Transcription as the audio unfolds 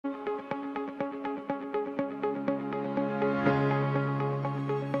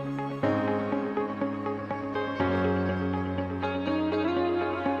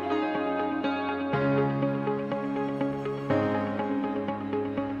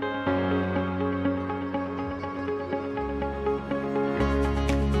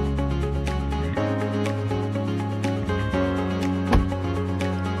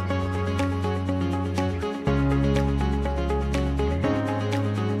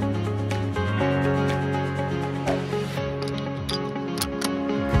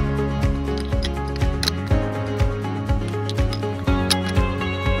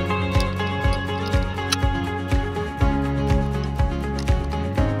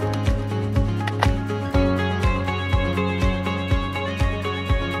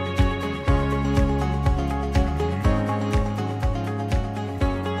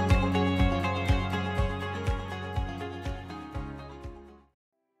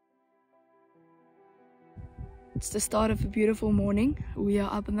It's the start of a beautiful morning. We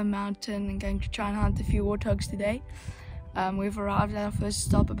are up in the mountain and going to try and hunt a few warthogs today. We've arrived at our first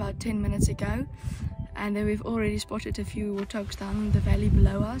stop about 10 minutes ago, and then we've already spotted a few warthogs down in the valley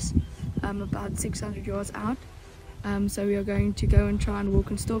below us, about 600 yards out. So we are going to go and try and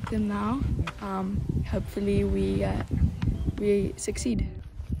walk and stalk them now. Hopefully we succeed.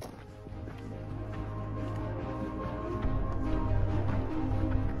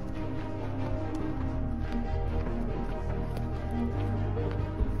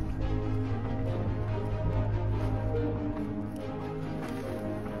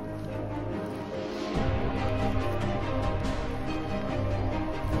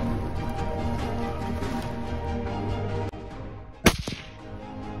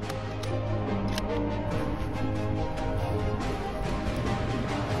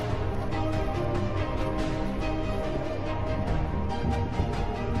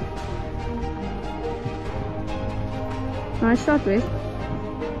 Nice shot, Wes.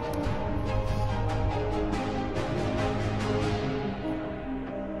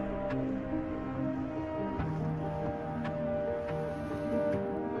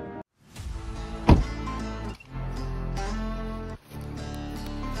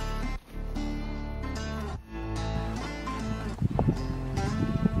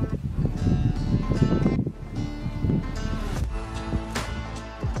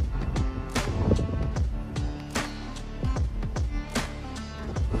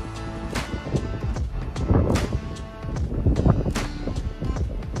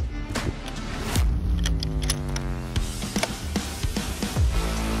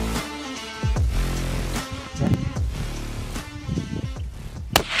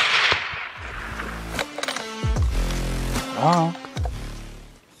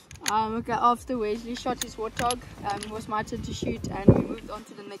 Okay, after Wesley shot his warthog, it was my turn to shoot, and we moved on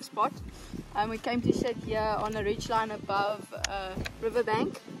to the next spot. We came to sit here on a ridge line above a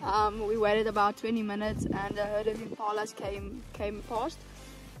riverbank. We waited about 20 minutes and a herd of impalas came past.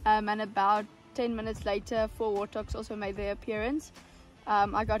 And about 10 minutes later, 4 warthogs also made their appearance.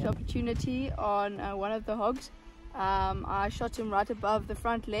 I got an opportunity on one of the hogs. I shot him right above the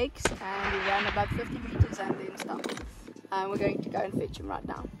front legs, and he ran about 50 meters and then stopped. We're going to go and fetch him right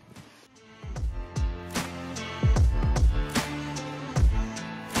now.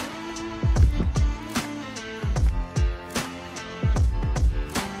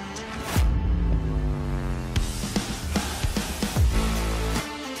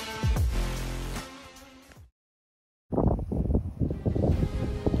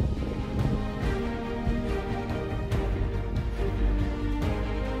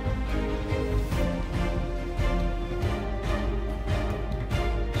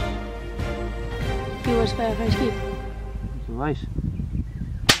 Wie was gaan skiep? Wijs.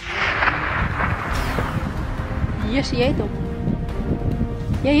 Yes, jy het hom.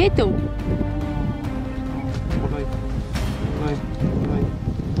 Jy het hom.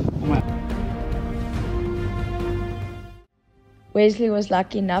 Wesley was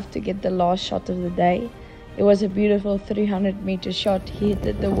lucky enough to get the last shot of the day. It was a beautiful 300-meter shot. He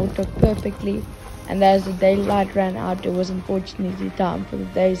hit the warthog perfectly, and as the daylight ran out, it was unfortunately time for the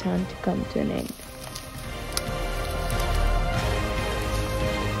day's hunt to come to an end.